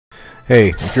Hey,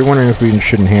 if you're wondering if we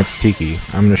should enhance Tiki,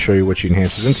 I'm going to show you what she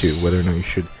enhances into, whether or not you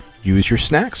should use your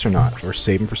snacks or not, or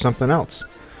save them for something else.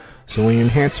 So when you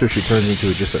enhance her, she turns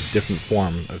into just a different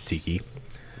form of Tiki.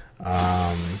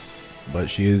 But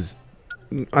she is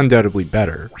undoubtedly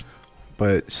better.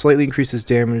 But slightly increases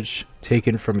damage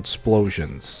taken from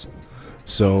explosions.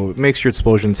 So it makes your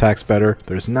explosion attacks better.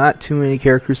 There's not too many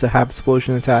characters that have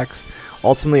explosion attacks.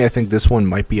 Ultimately, I think this one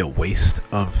might be a waste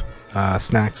of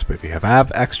snacks, but if you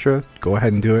have extra, go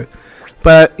ahead and do it.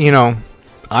 But, you know,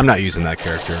 I'm not using that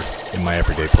character in my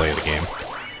everyday play of the game.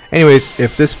 Anyways,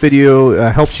 if this video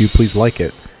helped you, please like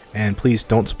it, and please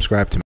don't subscribe to me.